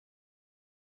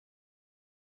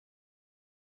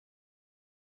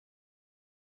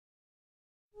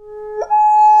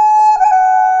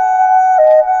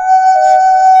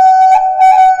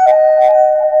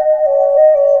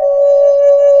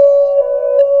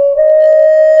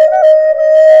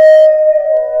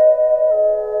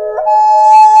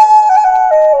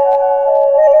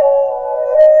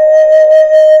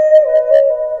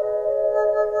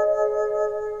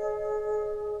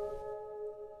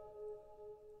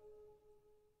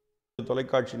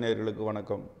தொலைக்காட்சி நேயர்களுக்கு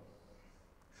வணக்கம்.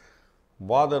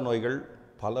 வாத நோய்கள்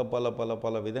பல பல பல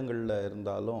பல விதங்களில்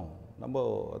இருந்தாலும் நம்ம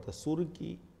அதை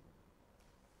சுருக்கி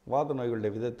வாத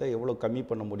நோய்களுடைய விதத்தை எவ்வளோ கம்மி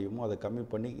பண்ண முடியுமோ அதை கம்மி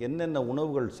பண்ணி என்னென்ன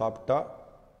உணவுகள் சாப்பிட்டா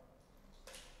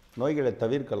நோய்களை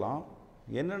தவிர்க்கலாம்,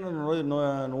 என்னென்ன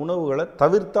உணவுகளை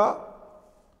தவிர்த்தா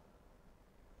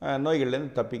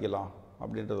நோய்கள்லேருந்து தப்பிக்கலாம்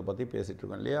அப்படின்றத பற்றி பேசிகிட்டு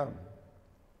இருக்கோம் இல்லையா.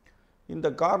 இந்த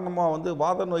காரணமாக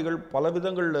வாத நோய்கள் பல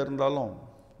விதங்களில் இருந்தாலும்,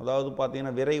 அதாவது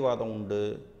பார்த்திங்கன்னா விரைவாதம் உண்டு,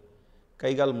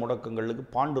 கைகால் முடக்கங்களுக்கு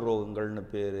பாண்டு ரோகங்கள்னு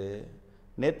பேர்,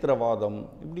 நேத்திரவாதம்,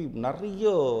 இப்படி நிறைய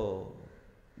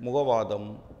முகவாதம்,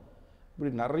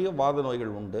 இப்படி நிறைய வாத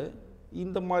நோய்கள் உண்டு.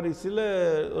 இந்த மாதிரி சில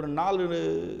ஒரு 4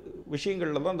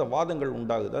 விஷயங்களில் தான் இந்த வாதங்கள்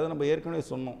உண்டாகுது. அதை நம்ம ஏற்கனவே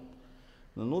சொன்னோம்.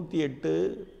 இந்த 108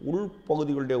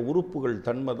 உள்பகுதிகளுடைய உறுப்புகள்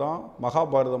தன்மை தான்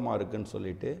மகாபாரதமாக இருக்குதுன்னு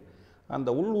சொல்லிட்டு, அந்த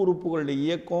உள் உறுப்புகளுடைய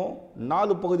இயக்கம்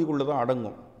 4 பகுதிக்குள்ளே தான்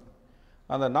அடங்கும்.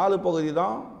 அந்த 4 பகுதி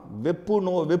தான்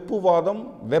வெப்புவாதம்,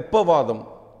 வெப்பவாதம்,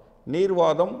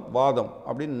 நீர்வாதம், வாதம்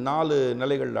அப்படின்னு 4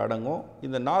 நிலைகளில் அடங்கும்.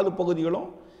 இந்த 4 பகுதிகளும்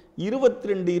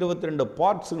 22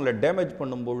 பார்ட்ஸுங்களை டேமேஜ்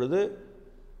பண்ணும் பொழுது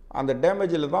அந்த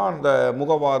டேமேஜில் தான் அந்த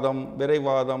முகவாதம்,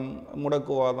 விரைவாதம்,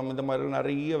 முடக்குவாதம், இந்த மாதிரி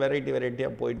நிறைய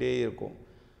வெரைட்டியாக போயிட்டே இருக்கும்.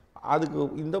 அதுக்கு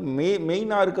இந்த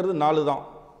மெயினாக இருக்கிறது 4 தான்: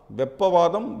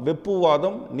 வெப்பவாதம்,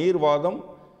 வெப்புவாதம், நீர்வாதம்,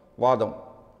 வாதம்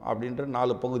அப்படின்ற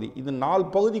 4 பகுதி. இது 4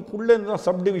 பகுதிக்குள்ளே தான்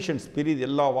சப்டிவிஷன்ஸ் பிரியுது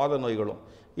எல்லா வாத நோய்களும்.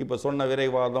 இப்போ சொன்ன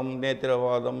விரைவாதம்,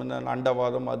 நேத்திரவாதம்,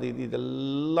 அண்டவாதம், அது இது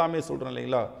எல்லாமே சொல்கிறோம்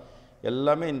இல்லைங்களா,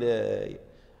 எல்லாமே இந்த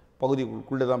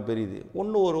பகுதிக்குள்ளே தான் பெரியுது.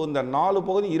 இந்த 4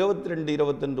 பகுதி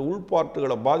 22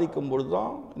 உள்பாட்டுகளை பாதிக்கும் பொழுது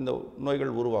தான் இந்த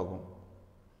நோய்கள் உருவாகும்.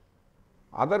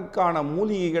 அதற்கான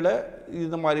மூலிகைகளை,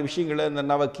 இந்த மாதிரி விஷயங்களை, இந்த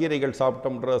நவக்கீரைகள்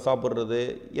சாப்பிட்றது,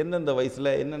 எந்தெந்த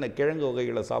வயசில் என்னென்ன கிழங்கு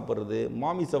வகைகளை சாப்பிட்றது,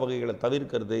 மாமிச வகைகளை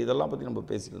தவிர்க்கிறது, இதெல்லாம் பற்றி நம்ம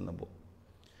பேசிட்டு இருந்தோம்.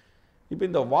 இப்போ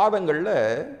இந்த வாதங்களில்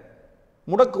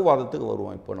முடக்குவாதத்துக்கு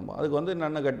வருவோம். இப்போ நம்ம அதுக்கு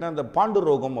என்னென்ன கேட்டால் அந்த பாண்டு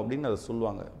ரோகம் அப்படின்னு அதை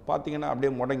சொல்லுவாங்க. பார்த்திங்கன்னா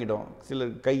அப்படியே முடங்கிடும்,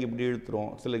 சிலர் கை இப்படி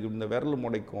இழுத்துரும், சிலருக்கு இந்த விரல்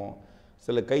முடைக்கும்,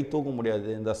 சில கை தூக்க முடியாது,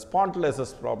 இந்த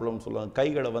ஸ்பான்டிலைசஸ் ப்ராப்ளம் சொல்லுவாங்க,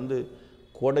 கைகளை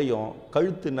கொடையும்,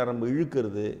 கழுத்து நரம்பு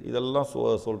இழுக்கிறது, இதெல்லாம்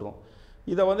சொல்கிறோம்.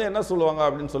 இதை என்ன சொல்லுவாங்க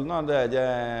அப்படின்னு சொன்னால், அந்த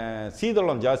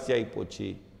சீதளம் ஜாஸ்தியாகி போச்சு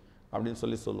அப்படின்னு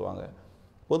சொல்லுவாங்க.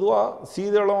 பொதுவாக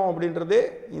சீதளம் அப்படின்றதே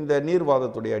இந்த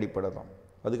நீர்வாதத்துடைய அடிப்படை தான்.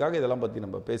 அதுக்காக இதெல்லாம் பற்றி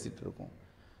நம்ம பேசிகிட்டு இருக்கோம்.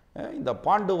 இந்த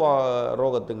பாண்டு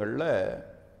ரோகத்துங்களில்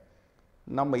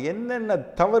நம்ம என்னென்ன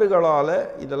தவறுகளால்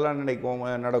இதெல்லாம்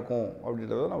நடக்கும்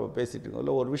அப்படின்றத நம்ம பேசிகிட்டு இருக்கோம்.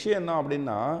 இல்லை ஒரு விஷயம் என்ன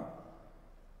அப்படின்னா,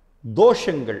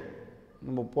 தோஷங்கள்.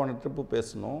 நம்ம போன ட்ரிப்பு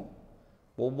பேசணும்,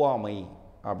 ஒவ்வாமை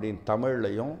அப்படின்னு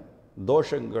தமிழ்லையும்,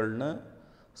 தோஷங்கள்னு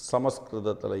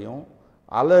சமஸ்கிருதத்துலையும்,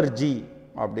 அலர்ஜி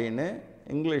அப்படின்னு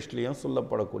இங்கிலீஷ்லேயும்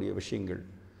சொல்லப்படக்கூடிய விஷயங்கள்.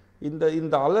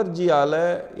 இந்த அலர்ஜியால்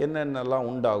என்னென்னலாம்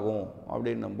உண்டாகும்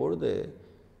அப்படின்னும் பொழுது,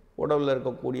 உடலில்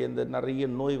இருக்கக்கூடிய இந்த நிறைய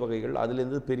நோய் வகைகள்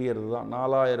அதுலேருந்து பெரியது தான்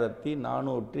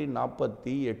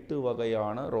 4448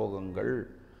 வகையான ரோகங்கள்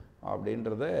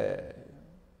அப்படின்றத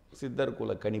சித்தர்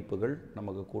குல கணிப்புகள்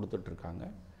நமக்கு கொடுத்துட்ருக்காங்க.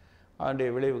 அதனுடைய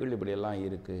விளைவுகள் இப்படியெல்லாம்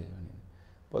இருக்குது.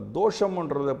 இப்போ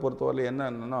தோஷம்ன்றதை பொறுத்தவரை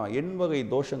என்னென்னா, எண்வகை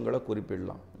தோஷங்களை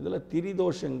குறிப்பிடலாம். இதில்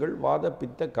திரிதோஷங்கள், வாத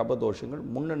பித்த கப தோஷங்கள்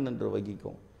முன்னென்று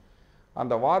வகிக்கும்.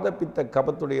 அந்த வாத பித்த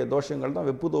கபத்துடைய தோஷங்கள் தான்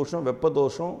வெப்பு தோஷம்,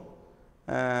 வெப்பதோஷம்,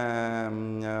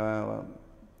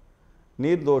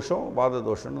 நீர்தோஷம், வாத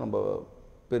தோஷம்னு நம்ம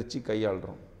பிரித்து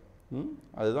கையாளுறோம்.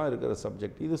 அதுதான் இருக்கிற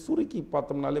சப்ஜெக்ட். இது சுருக்கி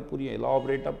பார்த்தோம்னாலே புரியும்.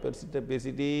 எலாபரேட்டாக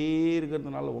பேசிகிட்டே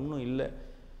இருக்கிறதுனால ஒன்றும் இல்லை.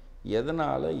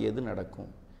 எதனால் எது நடக்கும்,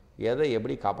 எதை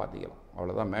எப்படி காப்பாற்றிக்கலாம்,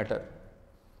 அவ்வளோதான் மேட்டர்.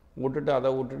 அதை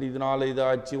விட்டுட்டு இதனால்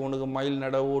இதாச்சு, உனக்கு மயில்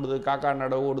நட ஓடுது, காக்கா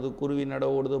நட ஓடுது, குருவி நட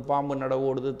ஓடுது, பாம்பு நட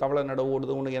ஓடுது, தவளை நட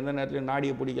ஓடுது, உனக்கு எந்த நேரத்துலையும்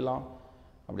நாடியை பிடிக்கலாம்,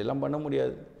 அப்படிலாம் பண்ண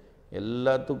முடியாது.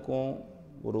 எல்லாத்துக்கும்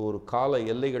ஒரு கால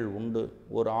எல்லைகள் உண்டு.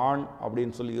 ஒரு ஆண்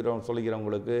அப்படின்னு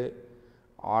சொல்லிக்கிறவங்களுக்கு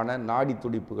ஆன நாடி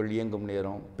துடிப்புகள் இயங்கும்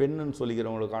நேரம், பெண்ணுன்னு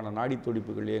சொல்லிக்கிறவங்களுக்கான நாடி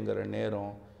துடிப்புகள் இயங்குகிற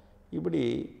நேரம், இப்படி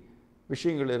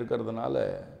விஷயங்கள் இருக்கிறதுனால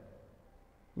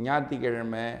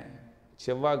ஞாயிற்றுக்கிழமை,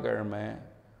 செவ்வாய்க்கிழமை,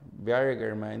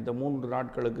 வியாழக்கிழமை இந்த 3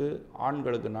 நாட்களுக்கு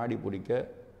ஆண்களுக்கு நாடி பிடிக்க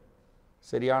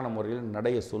சரியான முறையில்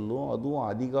நடைய சொல்லும். அதுவும்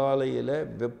அதிகாலையில்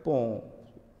வெப்பம்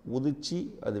உதிச்சு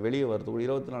அது வெளியே வரதுக்குள்ள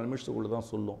 24 நிமிஷத்துக்குள்ளே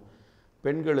தான் சொல்லும்.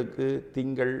 பெண்களுக்கு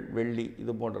திங்கள், வெள்ளி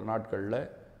இது போன்ற நாட்களில்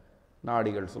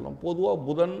நாடிகள் சொல்லும். பொதுவாக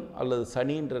புதன் அல்லது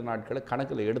சனின்ற நாட்களை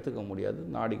கணக்கில் எடுத்துக்க முடியாது,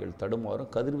 நாடிகள் தடுமாறும்.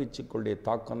 கதிர்வீச்சுக்களுடைய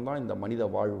தாக்கம்தான் இந்த மனித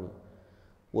வாழ்வு.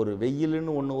 ஒரு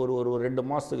வெயிலுன்னு ஒரு 2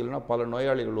 மாதத்துக்கு இல்லைன்னா பல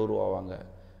நோயாளிகள் உருவாவாங்க.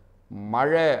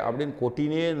 மழை அப்படின்னு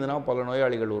கொட்டினே இருந்ததுன்னா பல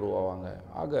நோயாளிகள் உருவாவாங்க.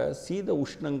 ஆக சீத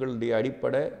உஷ்ணங்களுடைய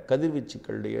அடிப்படை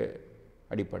கதிர்வீச்சுக்களுடைய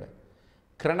அடிப்படை.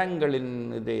 கிரணங்களின்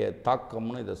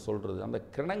தாக்கம்னு இதை சொல்கிறது. அந்த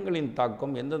கிரணங்களின்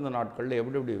தாக்கம் எந்தெந்த நாட்களில்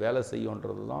எப்படி வேலை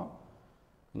செய்யுன்றது தான்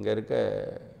இங்கே இருக்க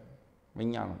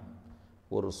விஞ்ஞானம்.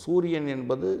 ஒரு சூரியன்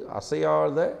என்பது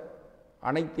அசையாத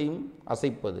அனைத்தையும்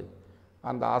அசைப்பது.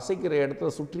 அந்த அசைக்கிற இடத்துல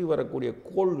சுற்றி வரக்கூடிய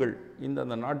கோள்கள்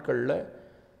இந்தந்த நாட்களில்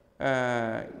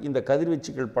இந்த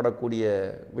கதிர்வீச்சுகள் படக்கூடிய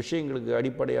விஷயங்களுக்கு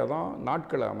அடிப்படையாக தான்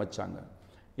நாட்களை அமைச்சாங்க.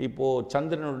 இப்போது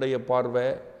சந்திரனுடைய பார்வை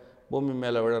பூமி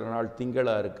மேலே விழுற நாள்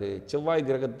திங்களாக இருக்குது. செவ்வாய்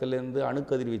கிரகத்திலேருந்து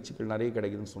அணுக்கதிர்வீச்சுகள் நிறைய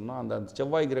கிடைக்குதுன்னு சொன்னால் அந்த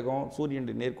செவ்வாய் கிரகம்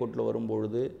சூரியனுடைய நேர்கோட்டில்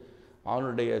வரும்பொழுது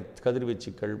அவனுடைய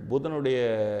கதிர்வீச்சுக்கள், புதனுடைய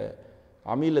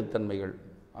அமிலத்தன்மைகள்,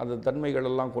 அந்த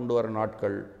தன்மைகளெல்லாம் கொண்டு வர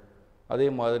நாட்கள், அதே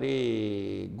மாதிரி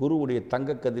குருவுடைய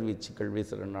தங்க கதிர்வீச்சுக்கள்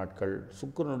வீசுகிற நாட்கள்,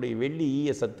 சுக்கிரனுடைய வெள்ளி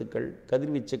ஈய சத்துக்கள்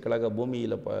கதிர்வீச்சுக்களாக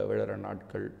பூமியில் விழுற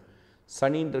நாட்கள்,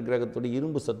 சனின்ற கிரகத்துடைய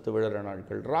இரும்பு சத்து விழுற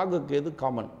நாட்கள், ராகுக்கு எது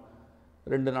காமன்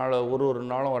 2 நாள் ஒரு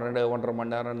நாளும் 1.5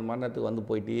 மணி நேரம் 2 மணி நேரத்துக்கு வந்து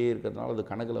போயிட்டே இருக்கிறதுனால அது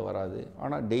கணக்கில் வராது.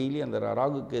 ஆனால் டெய்லி அந்த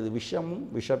ராகுக்கு எது விஷமும்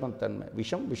விஷமத்தன்மை,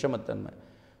 விஷமத்தன்மை,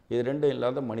 இது ரெண்டும்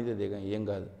இல்லாத மனித தேகம்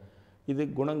இயங்காது. இது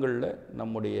குணங்களில்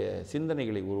நம்முடைய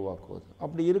சிந்தனைகளை உருவாக்குவது.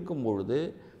 அப்படி இருக்கும்பொழுது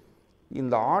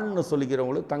இந்த ஆண்னு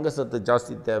சொல்லிக்கிறவங்களுக்கு தங்க சத்து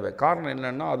ஜாஸ்தி தேவை. காரணம்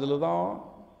என்னென்னா அதில் தான்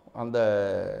அந்த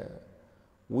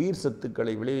உயிர்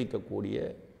சத்துக்களை விளைவிக்கக்கூடிய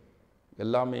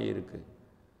எல்லாமே இருக்குது.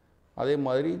 அதே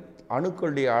மாதிரி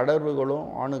அணுக்களுடைய அடர்வுகளும்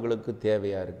ஆணுகளுக்கு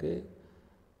தேவையாக இருக்குது.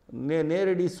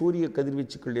 நேரடி சூரிய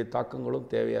கதிர்வீச்சுக்களுடைய தாக்கங்களும்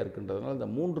தேவையாக இருக்குன்றதுனால இந்த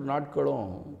 3 நாட்களும்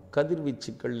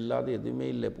கதிர்வீச்சுக்கள் இல்லாத எதுவுமே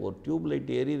இல்லை. இப்போ ஒரு டியூப்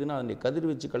லைட் எரியுதுன்னா அதனுடைய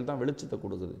கதிர்வீச்சுக்கள் தான் வெளிச்சத்தை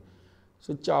கொடுக்குது.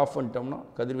 சுவிட்ச் ஆஃப் பண்ணிட்டோம்னா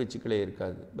கதிர்வீச்சுக்களே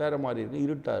இருக்காது, வேறு மாதிரி இருக்கும்,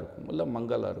 இருட்டாக இருக்கும், இல்லை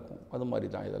மங்கலாக இருக்கும். அது மாதிரி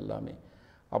தான் இதெல்லாமே.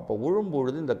 அப்போ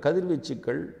விழும்பொழுது இந்த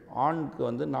கதிர்வீச்சுக்கள்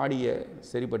ஆணுக்கு நாடியை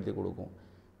சரிப்படுத்தி கொடுக்கும்.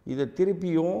 இதை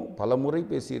திருப்பியும் பல முறை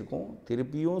பேசியிருக்கோம்,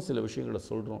 திருப்பியும் சில விஷயங்களை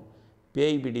சொல்கிறோம்.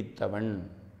 பேய் பிடித்தவன்,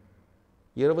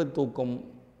 இரவு தூக்கம்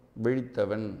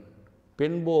விழித்தவன்,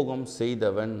 பெண்போகம்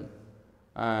செய்தவன்,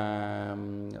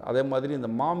 அதே மாதிரி இந்த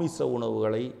மாமிச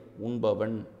உணவுகளை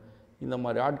உண்பவன், இந்த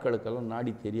மாதிரி ஆட்களுக்கெல்லாம்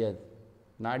நாடி தெரியாது.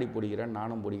 நாடி பிடிக்கிறேன்,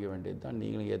 நானும் பிடிக்க வேண்டியது தான்,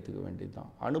 நீங்களும் ஏற்றுக்க வேண்டியது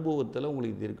தான். அனுபவத்தில்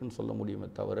உங்களுக்கு இது இருக்குன்னு சொல்ல முடியுமே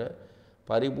தவிர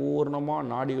பரிபூர்ணமாக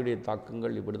நாடியுடைய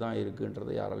தாக்கங்கள் இப்படி தான்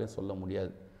இருக்குன்றதை யாராலையும் சொல்ல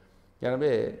முடியாது.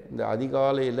 எனவே இந்த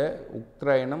அதிகாலையில்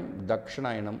உக்ராயணம்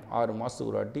தக்ஷணாயணம் 6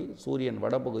 மாதத்துக்கு ஒரு வாட்டி சூரியன்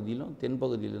வடபகுதியிலும்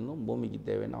தென்பகுதியிலிருந்தும் பூமிக்கு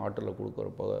தேவையான ஆற்றலை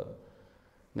கொடுக்குறப்ப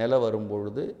நிலை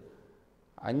வரும்பொழுது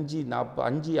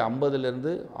 5:50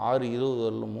 6:20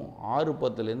 வரலும்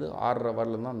 6:10 6:30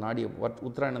 வரலும் தான் நாடியை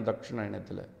உத்தராயணம்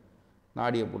தட்சிணாயணத்தில்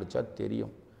நாடியை பிடிச்சா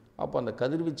தெரியும். அப்போ அந்த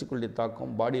கதிர்வீச்சுக்களுடைய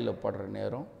தாக்கம் பாடியில் படுற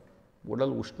நேரம்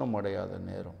உடல் உஷ்ணம் அடையாத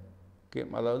நேரம்,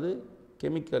 அதாவது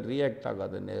கெமிக்கல் ரியாக்ட்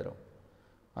ஆகாத நேரம்,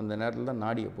 அந்த நேரத்தில் தான்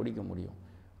நாடியை பிடிக்க முடியும்.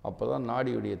 அப்போ தான்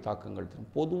நாடியுடைய தாக்கங்கள்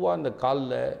தெரியும். பொதுவாக இந்த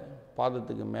காலில்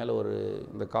பாதத்துக்கு மேலே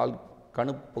இந்த கால்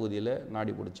கணுப்பு பகுதியில்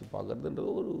நாடி பிடிச்சி பார்க்குறதுன்றது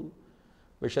ஒரு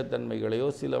விஷத்தன்மைகளையோ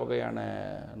சில வகையான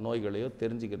நோய்களையோ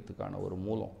தெரிஞ்சுக்கிறதுக்கான ஒரு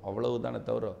மூலம், அவ்வளவு தானே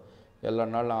தவிர எல்லா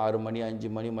நாளும் 6 மணி 5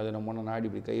 மணி மதியம் போனால் நாடி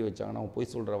இப்படி கை வச்சாங்கன்னா அவங்க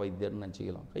போய் சொல்கிற வைத்தியர்னு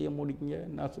நினச்சிக்கலாம். கையை மூடிக்கிங்க,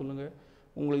 என்ன சொல்லுங்கள்,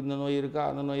 உங்களுக்கு இந்த நோய் இருக்கா,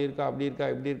 அந்த நோய் இருக்கா, அப்படி இருக்கா,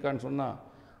 இப்படி இருக்கான்னு சொன்னால்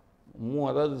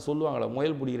அதாவது சொல்லுவாங்களே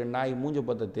முயல் பிடிக்கிற நாய் மூஞ்ச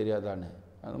பார்த்தா தெரியாதான்னு,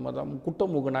 அந்த மாதிரி தான் குட்டை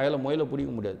மூக்கு நாயால் முயலை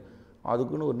பிடிக்க முடியாது.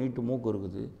 அதுக்குன்னு ஒரு நீட்டு மூக்கு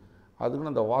இருக்குது,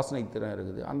 அதுக்குன்னு அந்த வாசனை திறன்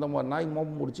இருக்குது. அந்த மாதிரி நாய்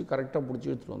மோப்பம் பிடிச்சி கரெக்டாக பிடிச்சி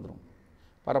இழுத்துட்டு வந்துடும்.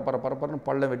 பரப்பரன்னு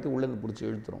பல்ல வெட்டி உள்ளேருந்து பிடிச்சி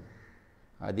இழுத்துரும்.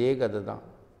 அதே கதை தான்.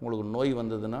 உங்களுக்கு நோய்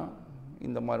வந்ததுன்னா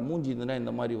இந்த மாதிரி மூஞ்சி இருந்துன்னா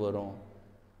இந்த மாதிரி வரும்.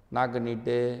 நாக்கு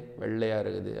நீட்டு வெள்ளையாக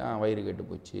இருக்குது, வயிறு கெட்டு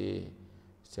போச்சு,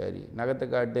 சரி. நகத்தை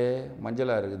காட்டு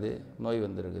மஞ்சளாக இருக்குது, நோய்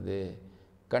வந்துருக்குது.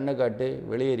 கண்ணை காட்டு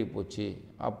வெளியேறி போச்சு,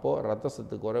 அப்போது ரத்த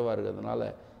சத்து குறைவாக இருக்கிறதுனால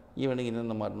இவனுக்கு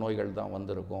இந்த மாதிரி நோய்கள் தான்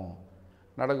வந்திருக்கும்.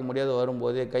 நடக்க முடியாது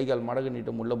வரும்போதே கை கால் மடகு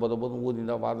நீட்ட முடியல, போதும்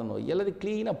ஊதிந்தான் வாத நோய், எல்லாத்தையும்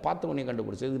க்ளீனாக பார்த்த உடனே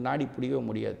கண்டுபிடிச்சி. இது நாடி பிடிக்கவே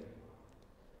முடியாது,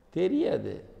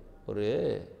 தெரியாது. ஒரு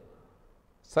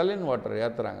சலைன் வாட்டர்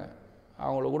ஏற்றுறாங்க,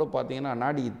 அவங்கள கூட பார்த்தீங்கன்னா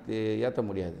நாடி ஏற்ற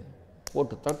முடியாது.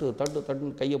 போட்டு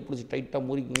தட்டுன்னு கையை பிடிச்சி டைட்டாக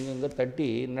முறிக்கிங்க தட்டி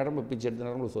நரம்பை பிச்சு எடுத்து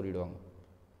நரம்பில் சொருகிடுவாங்க.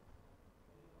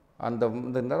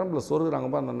 இந்த நரம்பில்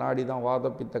சொருகிறாங்கப்போ அந்த நாடி தான்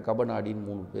வாத பித்த கப நாடின்னு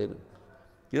 3 பேர்.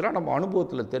 இதெல்லாம் நம்ம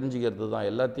அனுபவத்தில் தெரிஞ்சுக்கிறது தான்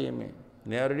எல்லாத்தையுமே.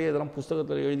 நேரடியாக இதெல்லாம்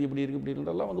புஸ்தகத்தில் எழுதி இப்படி இருக்குது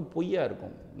இப்படின்றதெல்லாம் பொய்யாக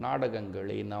இருக்கும்.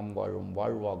 நாடகங்களை நாம் வாழும்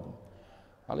வாழ்வாகும்.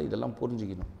 அதனால் இதெல்லாம்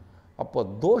புரிஞ்சுக்கணும். அப்போ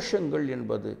தோஷங்கள்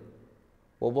என்பது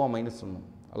ஒவ்வாமைன்னு சொன்னோம்,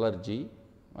 அலர்ஜி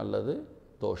அல்லது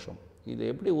தோஷம். இது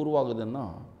எப்படி உருவாகுதுன்னா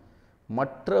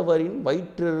மற்றவரின்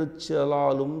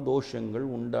வயிற்றெரிச்சலாலும் தோஷங்கள்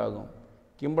உண்டாகும்.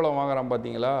 கிம்பளம் வாங்குறான்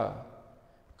பார்த்தீங்களா,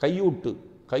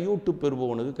 கையூட்டு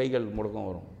பெறுபவனுக்கு கைகள் முடக்கம்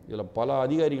வரும். இதில் பல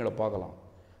அதிகாரிகளை பார்க்கலாம்.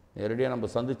 நேரடியாக நம்ம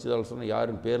சந்திச்சதால் சொன்னால்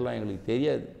யாரும் பேர்லாம் எங்களுக்கு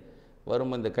தெரியாது.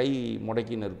 வரும் இந்த கை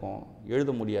முடக்கின்னு இருக்கும்,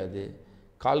 எழுத முடியாது,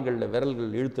 கால்களில்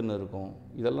விரல்கள் இழுத்துன்னு இருக்கும்.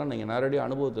 இதெல்லாம் நீங்கள் நேரடியாக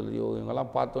அனுபவத்தில்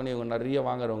இவங்கெல்லாம் பார்த்தோன்னே இவங்க நிறைய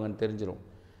வாங்குறவங்கன்னு தெரிஞ்சிடும்.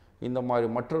 இந்த மாதிரி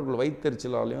மற்றவர்கள்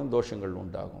வயிற்றெரிச்சலாலையும் தோஷங்கள்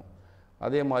உண்டாகும்.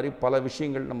 அதே மாதிரி பல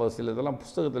விஷயங்கள் நம்ம சில இதெல்லாம்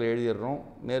புஸ்தகத்தில் எழுதிடுறோம்,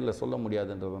 நேரில் சொல்ல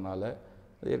முடியாதுன்றதுனால.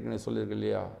 ஏற்கனவே சொல்லியிருக்கு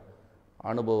இல்லையா,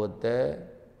 அனுபவத்தை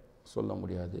சொல்ல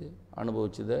முடியாது,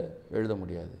 அனுபவிச்சதை எழுத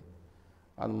முடியாது.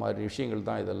 அந்த மாதிரி விஷயங்கள்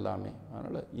தான் இதெல்லாமே.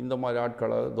 அதனால் இந்த மாதிரி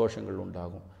ஆட்களால் தோஷங்கள்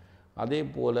உண்டாகும். அதே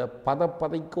போல்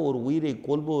பதைக்க ஒரு உயிரை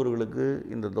கொல்பவர்களுக்கு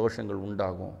இந்த தோஷங்கள்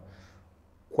உண்டாகும்.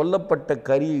 கொல்லப்பட்ட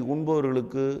கறியை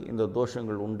உண்பவர்களுக்கு இந்த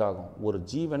தோஷங்கள் உண்டாகும். ஒரு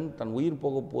ஜீவன் தன் உயிர்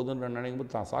போக போகுதுன்னு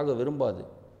நினைக்கும்போது தான் சாக விரும்பாது.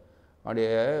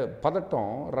 அப்படியே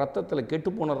பதட்டம், ரத்தத்தில்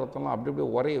கெட்டுப்போன ரத்தம்லாம் அப்படி அப்படியே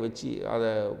உரைய வச்சு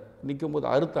அதை நிற்கும்போது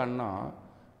அறுத்தான்னா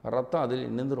ரத்தம்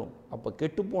அதில் நின்றுடும். அப்போ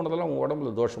கெட்டுப்போனதெல்லாம் உங்கள்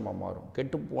உடம்புல தோஷமாக மாறும்.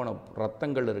 கெட்டுப்போன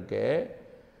ரத்தங்கள் இருக்கே,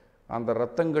 அந்த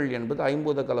ரத்தங்கள் என்பது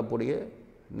 50 கலப்புடைய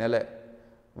நிலை.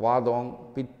 வாதம்,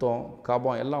 பித்தம்,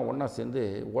 கபம் எல்லாம் ஒன்றா சேர்ந்து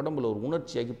உடம்புல ஒரு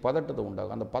உணர்ச்சியாக்கி பதட்டத்தை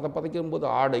உண்டாகும். அந்த பதைக்கும் போது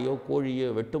ஆடையோ கோழியோ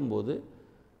வெட்டும்போது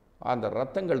அந்த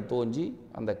ரத்தங்கள் தோஞ்சி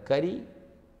அந்த கறி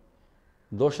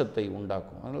தோஷத்தை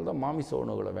உண்டாக்கும். அதனால தான் மாமிச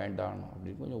உணவுகளை வேண்டாம்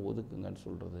அப்படின்னு கொஞ்சம் ஒதுக்குங்கன்னு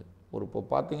சொல்கிறது. இப்போ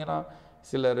பார்த்தீங்கன்னா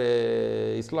சிலர்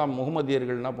இஸ்லாம்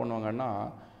முகமதியர்கள் என்ன பண்ணுவாங்கன்னா,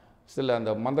 சில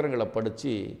அந்த மந்திரங்களை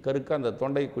படித்து கருக்க அந்த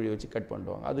தொண்டை குழி வச்சு கட்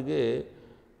பண்ணுவாங்க. அதுக்கு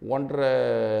 1.5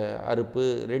 அறுப்பு,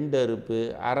 2 அறுப்பு,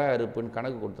 அரை அறுப்புன்னு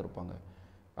கணக்கு கொடுத்துருப்பாங்க.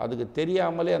 அதுக்கு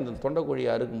தெரியாமலே அந்த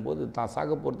தொண்டைக்குழியை அறுக்கும்போது தான்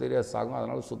சாக போகிறது தெரியாது சாகும்,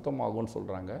 அதனால் சுத்தமாகும்னு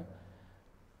சொல்கிறாங்க.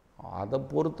 அதை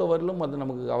பொறுத்தவரையிலும் அது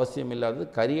நமக்கு அவசியம் இல்லாதது,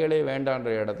 கறிகளே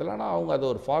வேண்டான்ற இடத்துல. ஆனால் அவங்க அதை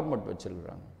ஒரு ஃபார்மெட்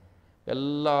வச்சுருக்குறாங்க.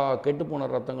 எல்லா கெட்டுப்போன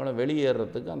ரத்தங்களும்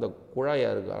வெளியேறதுக்கு அந்த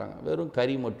குழாயாக இருக்கிறாங்க, வெறும்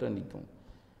கறி மட்டும் நிற்கும்,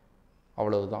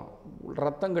 அவ்வளவுதான்.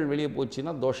 ரத்தங்கள் வெளியே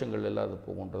போச்சுன்னா தோஷங்கள் இல்லாத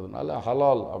போகுன்றதுனால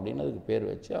ஹலால் அப்படின்னு அதுக்கு பேர்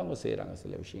வச்சு அவங்க செய்கிறாங்க.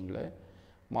 சில விஷயங்களை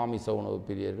மாமிச உணவு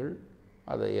பிரியர்கள்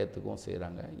அதை ஏற்றுக்கவும்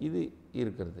செய்கிறாங்க. இது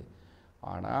இருக்கிறது.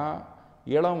 ஆனால்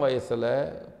இளம் வயசில்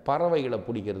பறவைகளை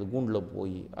பிடிக்கிறது கூண்டில்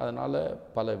போய், அதனால்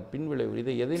பல பின்விளைவு.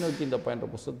 இதை எதை நோக்கி இந்த பயன்ற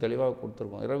புஸ்தகம் தெளிவாக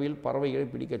கொடுத்துருக்கோம். இரவில் பறவைகளை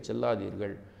பிடிக்க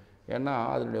செல்லாதீர்கள், ஏன்னா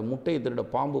அதனுடைய முட்டையை திருட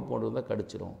பாம்பு போன்றது தான்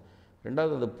கடிச்சிடும்.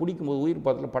 ரெண்டாவது, அதை பிடிக்கும்போது உயிர்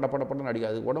பாத்திரம் படப்படன்னு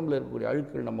அடிக்காது, உடம்புல இருக்கக்கூடிய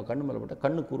அழுக்குகள் நம்ம கண்ணு மேலே பட்டால்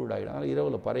கண்ணு குருடாகிடும். அதனால்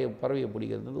இரவில் பறவையை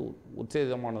பிடிக்கிறது வந்து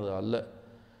உத்தேசமானது அல்ல.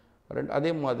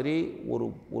 அதே மாதிரி ஒரு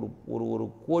ஒரு ஒரு ஒரு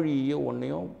கோழியோ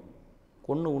ஒன்றையும்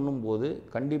கொன்று உண்ணும்போது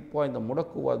கண்டிப்பாக இந்த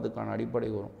முடக்குவாதத்துக்கான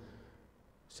அடிப்படை வரும்.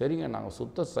 சரிங்க, நாங்கள்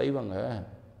சுத்த சைவங்க,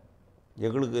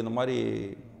 எங்களுக்கு இந்த மாதிரி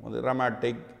வந்து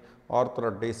ரொமாட்டிக்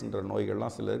ஆர்த்ரைட்டிஸ்ன்ற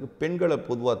நோய்கள்லாம் சிலருக்கு பெண்களை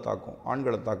பொதுவாக தாக்கும்,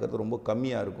 ஆண்களை தாக்கிறது ரொம்ப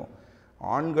கம்மியாக இருக்கும்.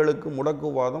 ஆண்களுக்கு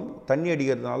முடக்குவாதம் தண்ணி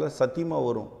அடிக்கிறதுனால சத்தியமாக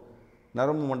வரும்,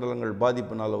 நரம்பு மண்டலங்கள்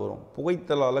பாதிப்புனால வரும்,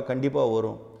 புகைத்தலால் கண்டிப்பாக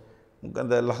வரும்,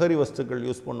 அந்த லஹரி வஸ்துக்கள்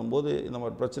யூஸ் பண்ணும்போது இந்த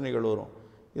மாதிரி பிரச்சனைகள் வரும்.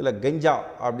 இதில் கஞ்சா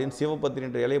அப்படின்னு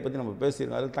சிவப்பத்திரின்ற இலையை பற்றி நம்ம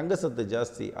பேசியிருக்கோம். அதில் தங்கசத்து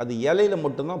ஜாஸ்தி. அது இலையில்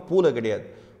மட்டும்தான், பூவில் கிடையாது.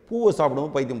 பூவை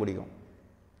சாப்பிடும்போது பைத்தியம் பிடிக்கும்.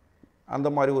 அந்த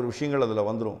மாதிரி ஒரு விஷயங்கள் அதில்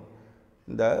வந்துடும்.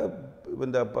 இந்த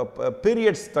இந்த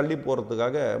பீரியட்ஸ் தள்ளி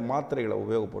போகிறதுக்காக மாத்திரைகளை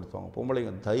உபயோகப்படுத்துவாங்க.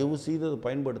 பொம்பளைங்க தயவு செய்து அதை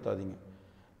பயன்படுத்தாதீங்க,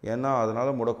 ஏன்னா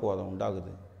அதனால் முடக்குவாதம்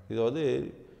உண்டாகுது.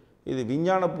 இது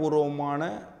விஞ்ஞானபூர்வமான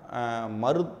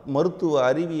மருத்துவ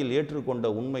அறிவியல் ஏற்றுக்கொண்ட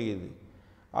உண்மை இது.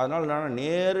 அதனால் நான்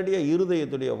நேரடியாக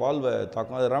இருதயத்துடைய வால்வை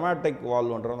தாக்கும். அது ரொமாட்டிக்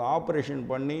வால்வுன்றது ஆப்ரேஷன்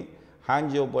பண்ணி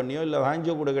ஹேஞ்சியோ பண்ணியோ, இல்லை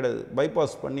ஹேஞ்சியோ கூட கிடையாது,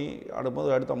 பைபாஸ் பண்ணி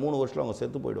அடுத்த 3 வருஷத்தில் அவங்க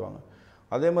செத்து போயிடுவாங்க.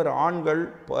 அதே மாதிரி ஆண்கள்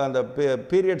அந்த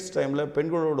பீரியட்ஸ் டைமில்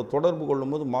பெண்களோட தொடர்பு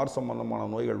கொள்ளும்போது மார் சம்பந்தமான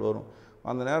நோய்கள் வரும்.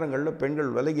 அந்த நேரங்களில்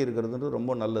பெண்கள் விலகி இருக்கிறதுன்றது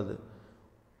ரொம்ப நல்லது.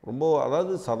 ரொம்ப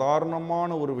அதாவது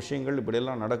சாதாரணமான ஒரு விஷயங்கள்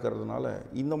இப்படியெல்லாம் நடக்கிறதுனால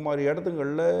இந்த மாதிரி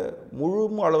இடத்துங்களில் முழு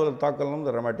அளவில் தாக்கலாம்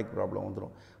இந்த ரொமாட்டிக் ப்ராப்ளம்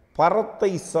வந்துடும்.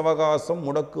 பரத்தை சவகாசம்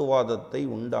முடக்குவாதத்தை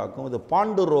உண்டாக்கும். இது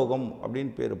பாண்டு ரோகம்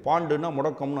அப்படின்னு பேர். பாண்டுன்னா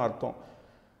முடக்கம்னு அர்த்தம்.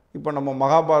 இப்போ நம்ம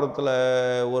மகாபாரதத்தில்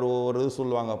ஒரு இது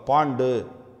சொல்லுவாங்க, பாண்டு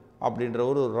அப்படின்ற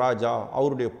ஒரு ராஜா,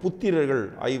 அவருடைய புத்திரர்கள்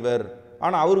 5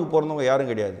 ஆனால் அவருக்கு பிறந்தவங்க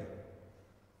யாரும் கிடையாது.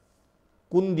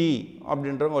 குந்தி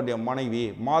அப்படின்றவங்க அவருடைய மனைவி,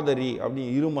 மாதரி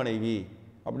அப்படின்னு 2 மனைவி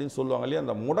அப்படின்னு சொல்லுவாங்க இல்லையா.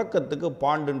 அந்த முடக்கத்துக்கு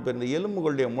பாண்டுன்னு பேர். இந்த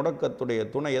எலும்புகளுடைய முடக்கத்துடைய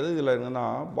துணை எது இதில் இருக்குன்னா,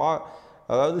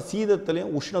 அதாவது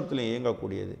சீதத்திலையும் உஷ்ணத்திலையும்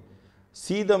இயங்கக்கூடியது.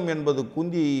 சீதம் என்பது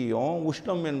குந்தியையும்,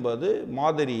 உஷ்ணம் என்பது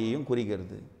மாதரியையும்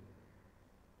குறிக்கிறது.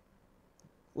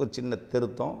 ஒரு சின்ன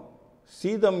திருத்தம்.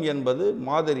 சீதம் என்பது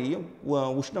மாதரியையும்,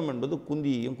 உஷ்ணம் என்பது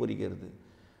குந்தியையும் குறிக்கிறது.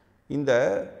 இந்த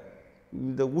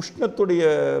இந்த உஷ்ணத்துடைய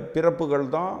பிறப்புகள்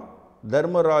தான்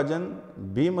தர்மராஜன்,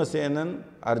 பீமசேனன்,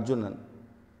 அர்ஜுனன்.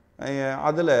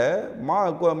 அதில்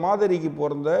மாதரிக்கு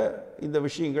பிறந்த இந்த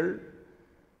விஷயங்கள்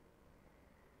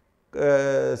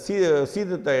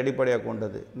சீதத்தை அடிப்படையாக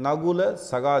கொண்டது. நகுல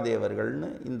சகாதேவர்கள்னு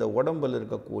இந்த உடம்பில்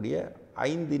இருக்கக்கூடிய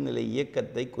 5 நிலை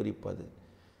இயக்கத்தை குறிப்பது.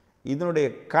 இதனுடைய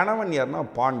கணவன் யார்னா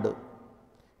பாண்டு.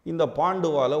 இந்த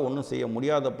பாண்டுவால் ஒன்றும் செய்ய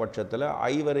முடியாத பட்சத்தில்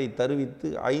 5 தருவித்து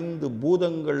 5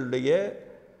 பூதங்களுடைய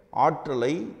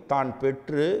ஆற்றலை தான்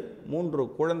பெற்று 3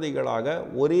 குழந்தைகளாக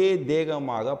ஒரே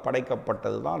தேகமாக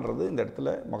படைக்கப்பட்டது தான்ன்றது இந்த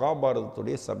இடத்துல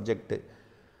மகாபாரதத்துடைய சப்ஜெக்டு.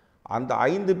 அந்த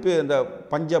 5 பேர் இந்த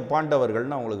பஞ்ச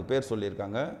பாண்டவர்கள்னு அவங்களுக்கு பேர்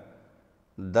சொல்லியிருக்காங்க.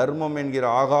 தர்மம் என்கிற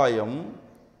ஆகாயம்,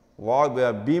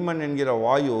 பீமன் என்கிற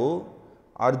வாயு,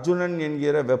 அர்ஜுனன்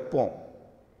என்கிற வெப்பம்,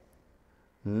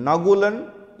 நகுலன்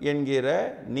என்கிற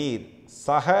நீர்,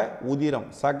 சக உதிரம்,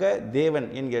 சக தேவன்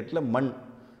என்கிற மண்.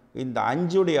 இந்த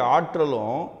 5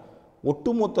 ஆற்றலும்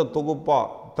ஒட்டுமொத்த தொகுப்பா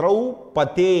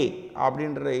திரௌபதே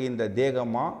அப்படின்ற இந்த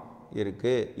தேகமாக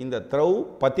இருக்குது. இந்த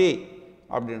திரௌபதே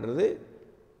அப்படின்றது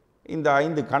இந்த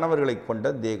 5 கணவர்களை கொண்ட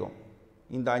தேகம்.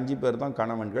 இந்த 5 பேர் தான்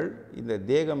கணவன்கள். இந்த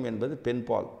தேகம் என்பது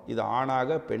பெண்பால். இது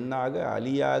ஆணாக பெண்ணாக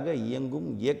அலியாக இயங்கும்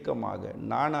இயக்கமாக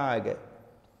நானாக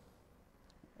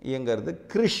இயங்கிறது.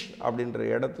 கிருஷ் அப்படின்ற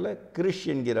இடத்துல கிருஷ்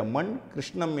என்கிற மண்,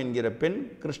 கிருஷ்ணம் என்கிற பெண்,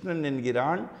 கிருஷ்ணன் என்கிற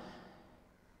ஆண்,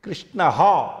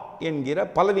 கிருஷ்ணஹா என்கிற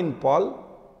பலவின் பால்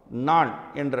நான்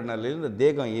என்ற நிலையில் இந்த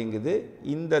தேகம் இயங்குது.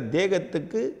 இந்த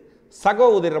தேகத்துக்கு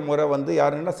சகோதர முறை வந்து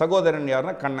யாருன்னா சகோதரன்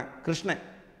யாருன்னா கண்ணன், கிருஷ்ணன்.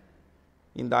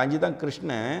 இந்த 5 தான்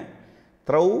கிருஷ்ணன்.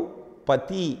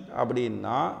 திரௌபதி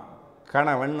அப்படின்னா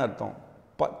கணவன் அர்த்தம்.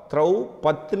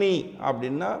 திரௌபத்னி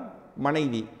அப்படின்னா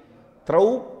மனைவி.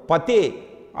 திரௌபதே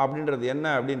அப்படின்றது என்ன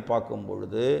அப்படின்னு பார்க்கும்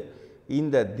பொழுது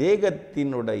இந்த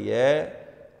தேகத்தினுடைய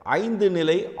 5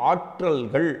 நிலை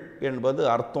ஆற்றல்கள் என்பது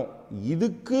அர்த்தம்.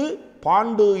 இதுக்கு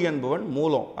பாண்டு என்பவன்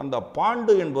மூலம். அந்த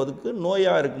பாண்டு என்பதுக்கு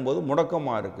நோயாக இருக்கும்போது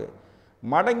முடக்கமாக இருக்குது,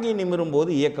 மடங்கி நிமிரும்போது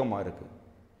இயக்கமாக இருக்குது.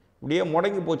 இப்படியே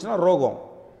முடங்கி போச்சுன்னா ரோகம்,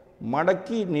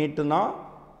 மடக்கி நீட்டுனா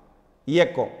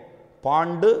இயக்கம்.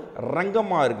 பாண்டு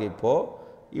ரங்கமாக இருக்குது, இப்போது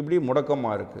இப்படி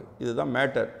முடக்கமாக இருக்குது. இதுதான்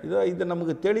மேட்டர். இதை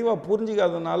நமக்கு தெளிவாக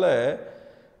புரிஞ்சிக்காதனால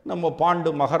நம்ம பாண்டு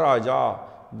மகாராஜா,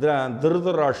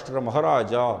 திருதராஷ்டிர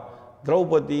மகாராஜா,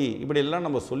 திரௌபதி இப்படியெல்லாம்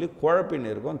நம்ம சொல்லி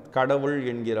குழப்பின்னு இருக்கோம். கடவுள்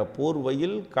என்கிற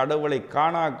போர்வையில் கடவுளை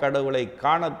காணா கடவுளை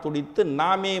காண துடித்து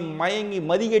நாமே மயங்கி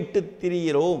மதிகெட்டு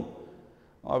திரிகிறோம்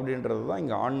அப்படின்றது தான்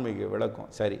இங்கே ஆன்மீக விளக்கம்.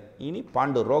 சரி, இனி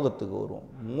பாண்டு ரோகத்துக்கு வருவோம்.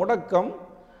 முடக்கம்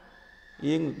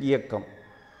இயக்கம்.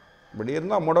 இப்படி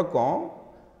இருந்தால் முடக்கம்,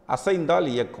 அசைந்தால்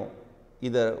இயக்கம்.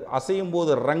 இதை அசையும்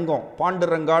போது ரங்கம்,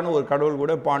 பாண்டுரங்கான்னு ஒரு கடவுள்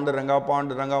கூட பாண்டுரங்கா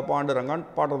பாண்டுரங்கா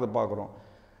பாண்டுரங்கான்னு பாடுறதை பார்க்குறோம்.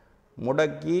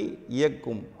 முடக்கி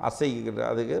இயக்கும் அசைகிற,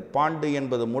 அதுக்கு பாண்டு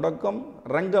என்பது முடக்கம்,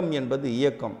 ரங்கம் என்பது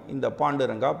இயக்கம். இந்த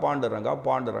பாண்டுரங்கா பாண்டுரங்கா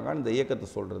பாண்டுரங்கா இந்த இயக்கத்தை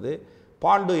சொல்கிறது.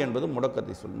 பாண்டு என்பது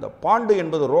முடக்கத்தை சொல்லும். இந்த பாண்டு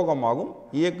என்பது ரோகமாகும்,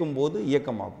 இயக்கும் போது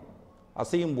இயக்கமாகும்,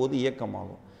 அசையும் போது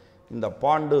இயக்கமாகும். இந்த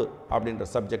பாண்டு அப்படின்ற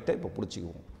சப்ஜெக்டை இப்போ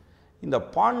பிடிச்சிக்குவோம். இந்த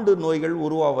பாண்டு நோய்கள்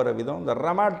உருவாகிற விதம், இந்த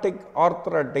ரொமாட்டிக்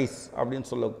ஆர்த்ரைட்டிஸ் அப்படின்னு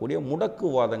சொல்லக்கூடிய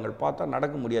முடக்குவாதங்கள். பார்த்தா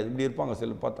நடக்க முடியாது, இப்படி இருப்பாங்க.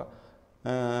 சில பார்த்தா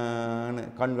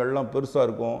கண்கள்லாம் பெருசாக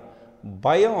இருக்கும்.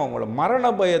 பயம், அவங்கள மரண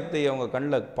பயத்தை அவங்க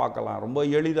கண்ணில் பார்க்கலாம் ரொம்ப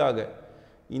எளிதாக.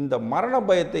 இந்த மரண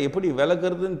பயத்தை எப்படி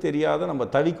விலகிறதுன்னு தெரியாத நம்ம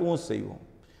தவிக்கவும் செய்வோம்.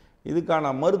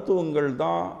 இதுக்கான மருத்துவங்கள்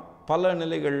தான் பல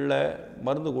நிலைகளில்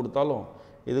மருந்து கொடுத்தாலும்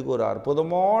இதுக்கு ஒரு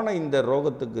அற்புதமான இந்த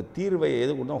ரோகத்துக்கு தீர்வை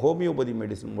எது கொடுத்தா ஹோமியோபதி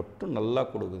மெடிசன் மட்டும் நல்லா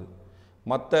கொடுக்குது.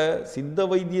 மற்ற சித்த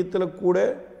வைத்தியத்தில் கூட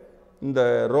இந்த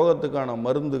ரோகத்துக்கான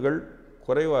மருந்துகள்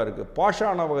குறைவாக இருக்குது.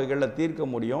 பாஷாண வகைகளில் தீர்க்க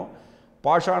முடியும்.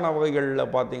 பாஷாண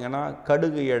வகைகளில் பார்த்திங்கன்னா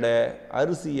கடுகு எடை,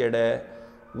 அரிசி எடை,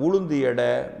 உளுந்து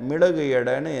எடை, மிளகு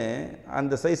எடைன்னு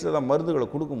அந்த சைஸில் தான் மருந்துகளை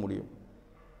கொடுக்க முடியும்.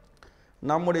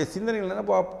 நம்முடைய சிந்தனைகள்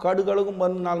என்னப்பா, கடுகளுக்கும்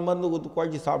மருந்து 4 மருந்து கொடுத்து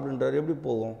குழச்சி சாப்பிடுன்றார், எப்படி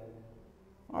போகும்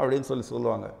அப்படின்னு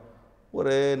சொல்லுவாங்க.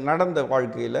 ஒரு நடந்த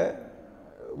வாழ்க்கையில்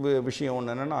விஷயம்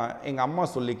ஒன்று என்னென்னா, எங்கள் அம்மா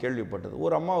சொல்லி கேள்விப்பட்டது.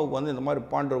 ஒரு அம்மாவுக்கு வந்து இந்த மாதிரி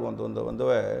பாண்டவங்க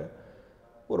வந்தவ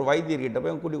ஒரு வைத்தியர்கிட்ட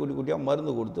போய் குட்டியாக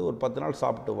மருந்து கொடுத்து ஒரு 10 நாள்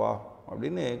சாப்பிட்டு வா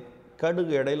அப்படின்னு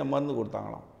கடுகு இடையில மருந்து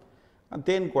கொடுத்தாங்களாம்.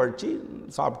 தேன் குழச்சி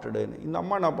சாப்பிட்டுடுன்னு. இந்த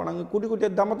அம்மா என்ன பண்ணாங்க, குட்டியாக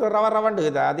தமத்தை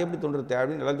ரவண்டுக்குது, அது எப்படி தோன்றுறது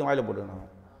அப்படின்னு எல்லாத்தையும் வாயில் போட்டுனாங்க.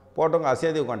 போட்டவங்க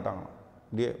அசையாதி உட்காந்துட்டாங்களாம்.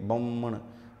 இப்படியே பம்முன்னு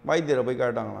வைத்தியரை போய்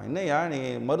கேட்டாங்களாம், என்னையா நீ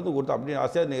மருந்து கொடுத்தா அப்படி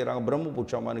அசையாதி நிற்கிறாங்க பிரம்ம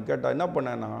பூச்சாமான்னு கேட்டால் என்ன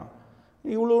பண்ணேன்னா,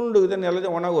 இவ்வளோ உண்டுக்குதுன்னு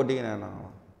எல்லாத்தையும் ஒன்றா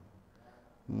கொட்டிக்கினேன்னாங்களாம்.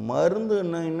 மருந்து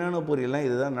என்னென்னு புரியல,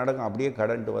 இதுதான் நடக்கும், அப்படியே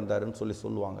கடன்ட்டு வந்தாருன்னு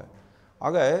சொல்லுவாங்க.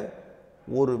 ஆக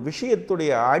ஒரு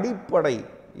விஷயத்துடைய அடிப்படை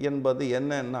என்பது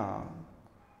என்னன்னா,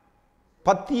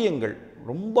 பத்தியங்கள்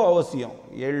ரொம்ப அவசியம்.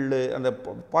 எள்ளு, அந்த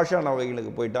பாஷாண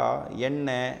வகைகளுக்கு போயிட்டா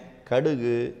எண்ணெய்,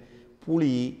 கடுகு,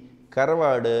 புளி,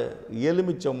 கரவாடு,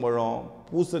 எலுமிச்சம்பழம்,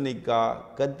 பூசணிக்காய்,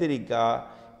 கத்திரிக்காய்,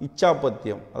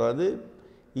 இச்சாப்பத்தியம். அதாவது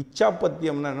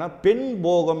இச்சாப்பத்தியம்னா பெண்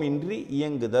போகம் இன்றி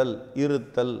இயங்குதல்,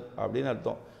 இருத்தல் அப்படின்னு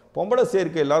அர்த்தம். பொம்பளை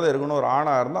சேர்க்கை இல்லாத இருக்கணும். ஒரு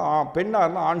ஆணாக இருந்தால், பெண்ணாக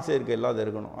இருந்தால் ஆண் சேர்க்கை இல்லாத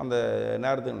இருக்கணும். அந்த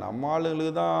நேரத்துக்கு நம்ம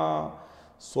ஆளுங்களுக்கு தான்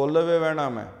சொல்லவே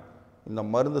வேணாமே. இந்த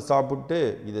மருந்து சாப்பிட்டு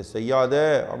இதை செய்யாத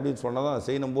அப்படின்னு சொன்னால் தான்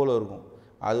செய்யணும் போல் இருக்கும்.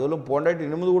 அதுவரையும்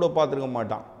பொண்டாட்டி நிமிந்து கூட பார்த்துருக்க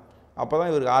மாட்டான். அப்போ தான்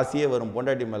இவருக்கு ஆசையே வரும்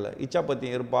பொண்டாட்டி மேலே.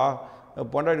 இச்சாப்பத்தியம் இருப்பா,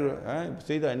 பொண்டாட்டி இப்போ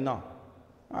செய்தா என்ன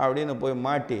அப்படின்னு போய்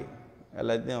மாட்டி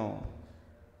எல்லாத்தையும்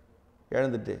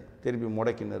இழந்துட்டு திருப்பி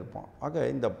முடக்கின்னு இருப்பான். ஆக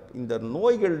இந்த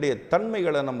நோய்களுடைய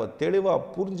தன்மைகளை நம்ம தெளிவாக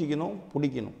புரிஞ்சிக்கணும்,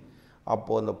 பிடிக்கணும்.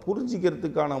 அப்போது அந்த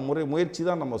புரிஞ்சிக்கிறதுக்கான முயற்சி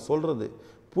தான் நம்ம சொல்கிறது.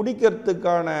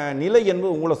 பிடிக்கிறதுக்கான நிலை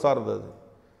என்பது உங்களை சார்ந்தது.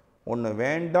 ஒன்று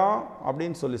வேண்டாம்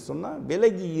அப்படின்னு சொன்னால்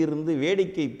விலகி இருந்து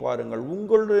வேடிக்கை பாருங்கள்.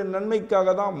 உங்களுடைய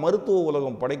நன்மைக்காக தான் மருத்துவ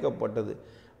உலகம் படைக்கப்பட்டது.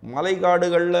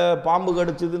 மலைக்காடுகளில் பாம்பு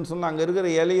கடிச்சதுன்னு சொன்னால் அங்கே இருக்கிற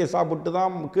இலையை சாப்பிட்டு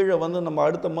தான் கீழே வந்து நம்ம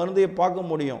அடுத்த மருந்தையே பார்க்க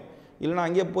முடியும். இல்லைனா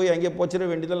அங்கே போச்சிட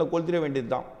வேண்டியது, இல்லை கொளுத்திட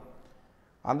வேண்டியது தான்.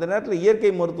 அந்த நேரத்தில்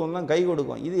இயற்கை மருத்துவம் தான் கை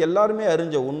கொடுக்கும். இது எல்லாருமே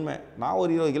அறிஞ்ச உண்மை. நான்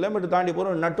ஒரு 20 கிலோமீட்டர் தாண்டி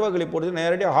போகிறோம், நட்டுவாக்களி போட்டு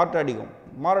நேரடியாக ஹார்ட் அடிக்கும்,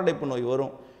 மாரடைப்பு நோய்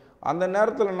வரும். அந்த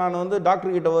நேரத்தில் நான் வந்து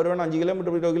டாக்டர்கிட்ட வருவேன். 5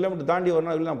 கிலோமீட்டர் 20 கிலோமீட்டர் தாண்டி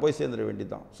வரணும், நான் போய் சேர்ந்துட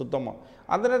வேண்டியது தான் சுத்தமாக.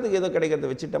 அந்த நேரத்துக்கு ஏதோ கிடைக்கிறத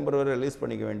வச்சு டெம்பரவரி ரிலீஸ்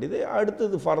பண்ணிக்க வேண்டியது.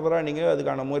 அடுத்தது ஃபர்தராக நீங்கள்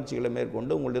அதுக்கான முயற்சிகளை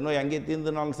மேற்கொண்டு உங்களுடைய நோய் அங்கேயே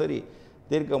தீர்ந்துனாலும் சரி,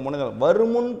 தீர்க்க முடிந்தாலும்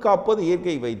வருமுன் காப்பது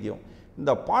இயற்கை வைத்தியம்.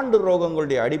 இந்த பாண்டு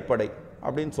ரோகங்களுடைய அடிப்படை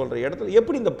அப்படின்னு சொல்கிற இடத்துல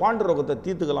எப்படி இந்த பாண்டு ரோகத்தை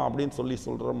தீர்த்துக்கலாம் அப்படின்னு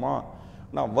சொல்கிறோமா,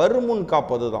 நான் வருமுன்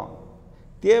காப்பது தான்.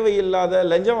 தேவையில்லாத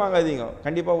லஞ்சம் வாங்காதீங்க,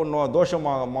 கண்டிப்பாக ஒன்றும்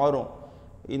தோஷமாக மாறும்.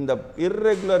 இந்த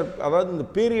இர்ரெகுலர், அதாவது இந்த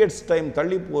பீரியட்ஸ் டைம்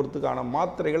தள்ளி போகிறதுக்கான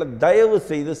மாத்திரைகளை தயவு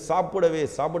செய்து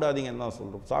சாப்பிடாதீங்கன்னு தான்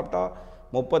சொல்கிறோம். சாப்பிட்டா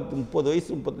 30 வயசு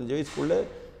 35 வயசுக்குள்ளே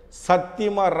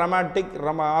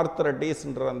சத்தியமாக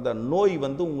ஆர்த்தரைட்டிஸ்ன்ற அந்த நோய்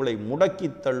வந்து உங்களை முடக்கி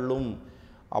தள்ளும்.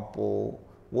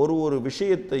 அப்போது ஒரு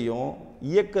விஷயத்தையும்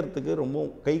இயக்கிறதுக்கு ரொம்ப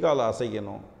கைகால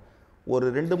அசைக்கணும். ஒரு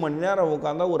 2 மணி நேரம்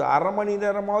உட்காந்தா ஒரு அரை மணி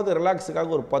நேரமாவது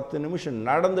ரிலாக்ஸுக்காக ஒரு 10 நிமிஷம்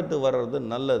நடந்துட்டு வர்றது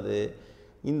நல்லது.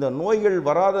 இந்த நோய்கள்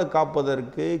வராத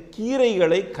காப்பதற்கு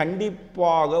கீரைகளை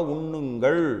கண்டிப்பாக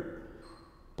உண்ணுங்கள்.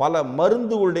 பல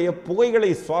மருந்துகளுடைய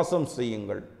புகைகளை சுவாசம்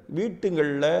செய்யுங்கள்.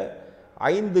 வீட்டுங்களில்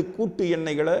 5 கூட்டு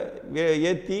எண்ணெய்களை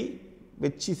ஏற்றி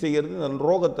வச்சு செய்கிறது இந்த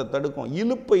ரோகத்தை தடுக்கும்.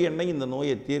 இலுப்பை எண்ணெய் இந்த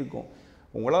நோயை தீர்க்கும்.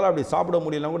 உங்களால் அப்படி சாப்பிட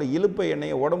முடியலன்னா கூட இலுப்பை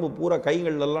எண்ணெயை உடம்பு பூரா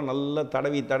கைகளெல்லாம் நல்லா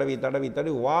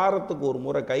தடவி வாரத்துக்கு ஒரு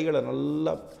முறை கைகளை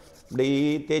நல்லா அப்படியே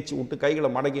தேய்ச்சி விட்டு கைகளை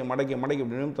மடக்கி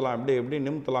இப்படி நிமித்தலாம், எப்படி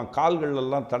நிமித்தலாம்.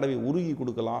 கால்களெல்லாம் தடவி உருகி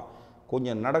கொடுக்கலாம்,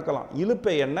 கொஞ்சம் நடக்கலாம்.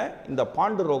 இலுப்பை எண்ணெய் இந்த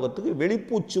பாண்டு ரோகத்துக்கு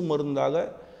வெளிப்பூச்சு மருந்தாக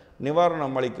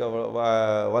நிவாரணம் அளிக்க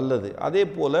வல்லது. அதே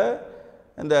போல்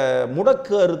இந்த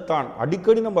முடக்கு அறுத்தான்,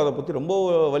 அடிக்கடி நம்ம அதை பற்றி ரொம்ப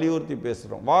வலியுறுத்தி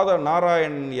பேசுகிறோம். வாத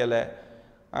நாராயண் இலை,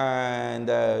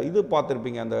 இந்த இது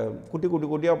பார்த்துருப்பீங்க, அந்த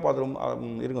குட்டியாக பார்த்துருவோம்.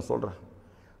 இருங்க சொல்கிறேன்.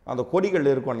 அந்த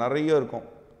கொடிகள் இருக்கும், நிறைய இருக்கும்.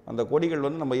 அந்த கொடிகள்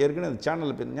வந்து நம்ம ஏற்கனவே அந்த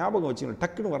சேனலில் ஞாபகம் வச்சுக்கணும்,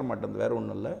 டக்குன்னு வரமாட்டேன். வேறு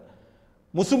ஒன்றும் இல்லை.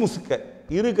 முசுக்க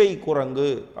இருகை குரங்கு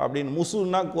அப்படின்னு,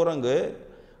 முசுன்னா குரங்கு,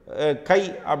 கை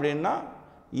அப்படின்னா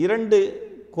 2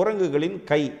 குரங்குகளின்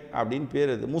கை அப்படின்னு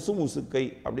பேர். அது முசுக்கை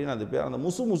அப்படின்னு அது பேர். அந்த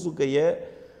முசுக்கையை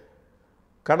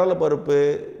கடலைப்பருப்பு,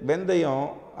 வெந்தயம்,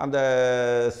 அந்த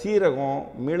சீரகம்,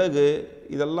 மிளகு,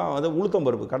 இதெல்லாம் வந்து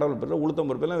உளுத்தம்பருப்பு, கடலைப்பருப்பு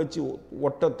உளுத்தம்பருப்பெல்லாம் வச்சு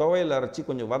ஒட்டை துவையில் அரைச்சி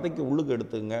கொஞ்சம் வதக்கி உள்ளுக்கு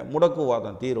எடுத்துங்க.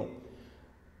 முடக்குவாதம் தீரும்.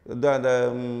 அந்த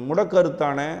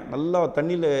முடக்கருத்தான நல்லா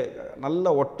தண்ணியில் நல்லா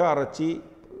ஒட்டை அரைச்சி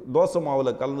தோசை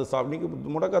மாவில் கலந்து சாப்பிட்டு,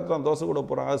 முடக்கருத்தான் தோசை கூட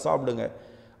போகிறாங்க, அதை சாப்பிடுங்க.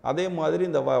 அதே மாதிரி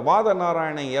இந்த வாத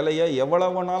நாராயண இலையை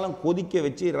எவ்வளவுனாலும் கொதிக்க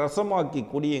வச்சு ரசமாக்கி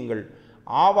குடியுங்கள்.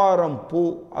 ஆவாரம் பூ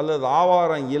அல்லது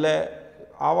ஆவாரம் இலை,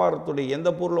 ஆவாரத்துடைய எந்த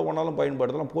பொருளை வேணாலும்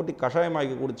பயன்படுத்தலாம், போட்டு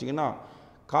கஷாயமாக்கி குடிச்சிங்கன்னா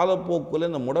காலப்போக்கில்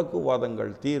இந்த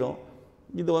முடக்குவாதங்கள் தீரும்.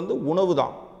 இது வந்து உணவு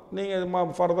தான்.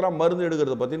 நீங்கள் ஃபர்தராக மருந்து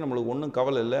எடுக்கிறத பற்றி நம்மளுக்கு ஒன்றும்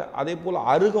கவலை இல்லை. அதே போல்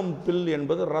அருகம்பில்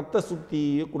என்பது இரத்த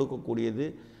சுத்தியை கொடுக்கக்கூடியது.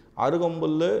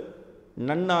 அருகம்புல்,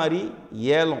 நன்னாரி,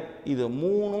 ஏலம், இது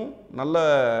 3 நல்ல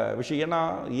விஷயம். ஏன்னா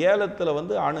ஏலத்தில்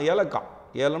வந்து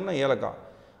ஏலம்னா ஏலக்காய்,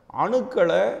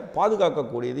 அணுக்களை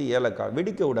பாதுகாக்கக்கூடியது ஏலக்காய்,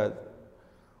 வெடிக்க விடாது.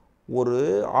 ஒரு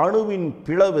அணுவின்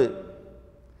பிளவு,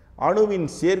 அணுவின்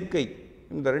சேர்க்கை,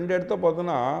 இந்த 2 இடத்த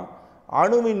பார்த்தோன்னா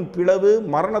அணுவின் பிளவு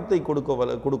மரணத்தை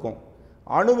கொடுக்கும்,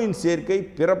 அணுவின் சேர்க்கை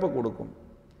பிறப்பை கொடுக்கும்.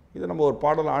 இது நம்ம ஒரு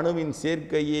பாடல், அணுவின்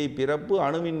சேர்க்கையே பிறப்பு,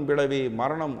 அணுவின் பிளவே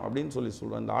மரணம் அப்படின்னு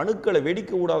சொல்லுவோம். இந்த அணுக்களை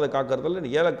வெடிக்க விடாத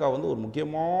காக்கிறதுல ஏலக்காய் வந்து ஒரு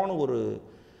முக்கியமான ஒரு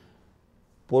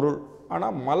பொருள்.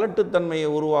 ஆனால் மலட்டுத்தன்மையை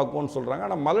உருவாக்கும்னு சொல்கிறாங்க.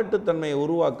 ஆனால் மலட்டுத்தன்மையை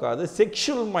உருவாக்காது,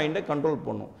 செக்ஷுவல் மைண்டை கண்ட்ரோல்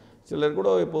பண்ணும். சிலர் கூட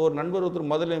இப்போ ஒரு நண்பர்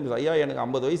ஒருத்தர் முதல்ல ஐயா எனக்கு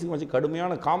 50 வயசுக்கு வச்சு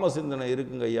கடுமையான காம சிந்தனை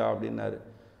இருக்குங்க ஐயா அப்படின்னாரு.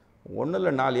 ஒன்றும்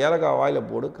இல்லை, 4 ஏலக்காய் வாயில்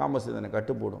போடு, காம சிந்தனை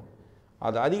கட்டுப்போடும்.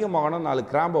 அது அதிகமாகனா 4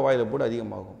 கிராம்பை வாயில் போட்டு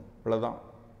அதிகமாகும், இவ்வளோதான்.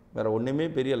 வேறு ஒன்றுமே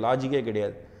பெரிய லாஜிக்கே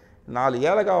கிடையாது. 4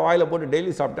 ஏலக்காய் வாயில் போட்டு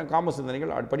டெய்லி சாப்பிட்டேன், காம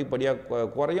சிந்தனைகள் படிப்படியாக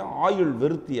குறையும், ஆயுள்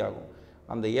விருத்தியாகும்.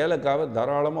 அந்த ஏலக்காவை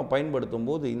தாராளமாக பயன்படுத்தும்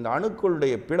போது இந்த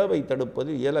அணுக்களுடைய பிளவை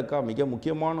தடுப்பது ஏலக்காய் மிக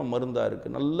முக்கியமான மருந்தாக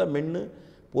இருக்குது. நல்ல மென்று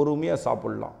பொறுமையாக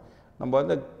சாப்பிட்லாம். நம்ம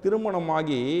வந்து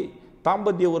திருமணமாகி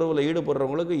தாம்பத்திய உறவில்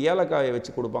ஈடுபடுறவங்களுக்கு ஏலக்காயை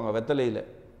வச்சு கொடுப்பாங்க வெத்தலையில்.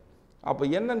 அப்போ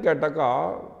என்னன்னு கேட்டாக்கா,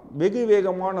 வெகு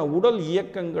வேகமான உடல்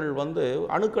இயக்கங்கள் வந்து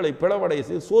அணுக்களை பிளவடைய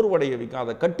செய்து சோர்வடைய வைக்கும்.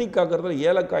 அதை கட்டி காக்கிறதுல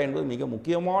ஏலக்காய் என்பது மிக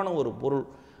முக்கியமான ஒரு பொருள்.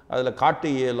 அதில்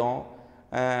காட்டு ஏலம்,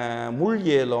 முள்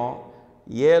ஏலம்,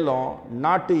 ஏலம்,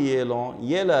 நாட்டு ஏலம்,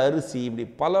 ஏல அரிசி, இப்படி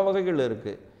பல வகைகள்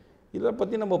இருக்குது. இதை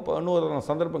பற்றி நம்ம இன்னொரு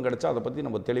சந்தர்ப்பம் கிடைச்சா அதை பற்றி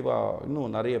நம்ம தெளிவாக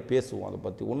இன்னும் நிறைய பேசுவோம். அதை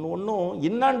பற்றி ஒன்றும்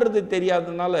என்னான்றது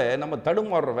தெரியாததுனால நம்ம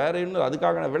தடுமாறுறோம். வேறு இன்னும்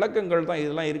அதுக்கான விளக்கங்கள் தான்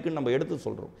இதெல்லாம் இருக்குதுன்னு நம்ம எடுத்து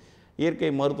சொல்கிறோம்.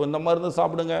 இயற்கை மருத்துவம், இந்த மருந்து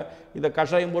சாப்பிடுங்க, இதை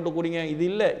கஷாயம் போட்டு குடிங்க, இது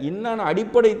இல்லை. என்னென்ன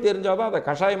அடிப்படை தெரிஞ்சால் தான் அதை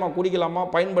கஷாயமாக குடிக்கலாமா,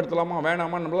 பயன்படுத்தலாமா,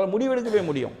 வேணாமா நம்மளால் முடிவெடுக்கவே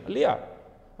முடியும் இல்லையா?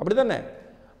 அப்படி தானே?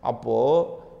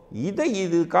 அப்போது இதை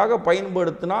இதுக்காக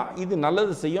பயன்படுத்தினா இது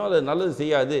நல்லது செய்யும், அது நல்லது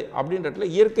செய்யாது அப்படின்றதுல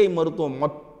இயற்கை மருத்துவம்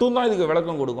மட்டும்தான் இதுக்கு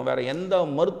விளக்கம் கொடுக்கும். வேறு எந்த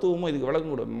மருத்துவமும் இதுக்கு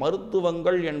விளக்கம் கொடுக்கும்.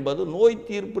 மருத்துவங்கள் என்பது நோய்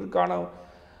தீர்ப்பிற்கான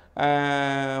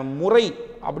முறை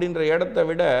அப்படின்ற இடத்த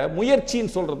விட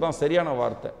முயற்சின்னு சொல்கிறது தான் சரியான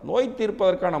வார்த்தை. நோய்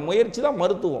தீர்ப்பதற்கான முயற்சி தான்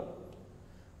மருத்துவம்.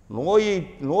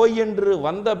 நோய் என்று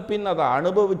வந்த பின் அதை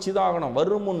அனுபவிச்சு தான் ஆகணும்.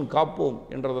 வருமுன் காப்போம்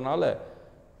என்றதுனால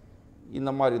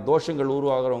இந்த மாதிரி தோஷங்கள்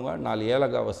உருவாகிறவங்க 4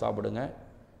 ஏலக்காவை சாப்பிடுங்க,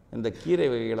 இந்த கீரை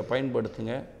வகைகளை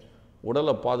பயன்படுத்துங்க,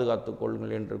 உடலை பாதுகாத்து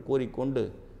கொள்ளுங்கள் என்று கூறிக்கொண்டு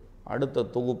அடுத்த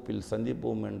தொகுப்பில்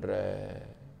சந்திப்போம் என்ற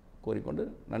கூறிக்கொண்டு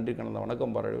நன்றி கலந்த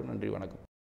வணக்கம் பாராட்டு. நன்றி, வணக்கம்.